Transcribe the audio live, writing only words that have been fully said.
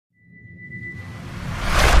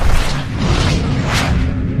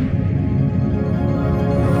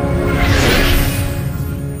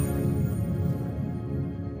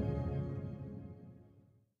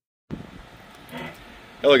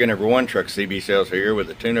Hello again everyone, Truck CB Sales here with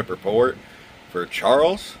a tune-up report for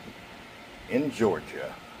Charles in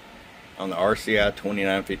Georgia on the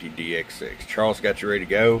RCI-2950DX6. Charles got you ready to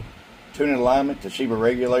go. Tuning alignment, Toshiba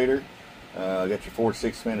regulator, got your 4 to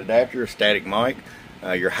 6-pin adapter, a static mic,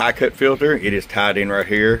 your high cut filter. It is tied in right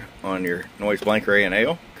here on your noise blanker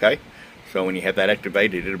A&L. Okay, so when you have that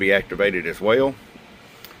activated, it'll be activated as well.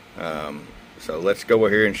 So let's go over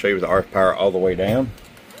here and show you the RF power all the way down.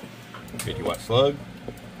 50 watt slug.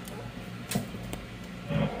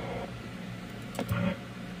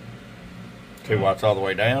 Two watts all the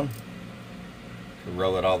way down. So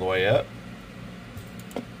roll it all the way up.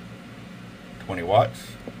 20 watts.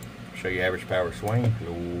 Show you average power swing.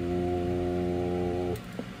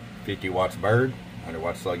 50 watts bird. 100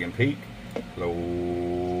 watts slug and peak.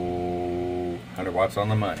 100 watts on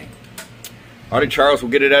the money. Alright, Charles,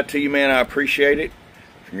 we'll get it out to you, man. I appreciate it.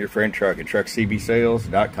 From your friend Truck at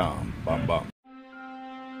truckcbsales.com. Bum bum.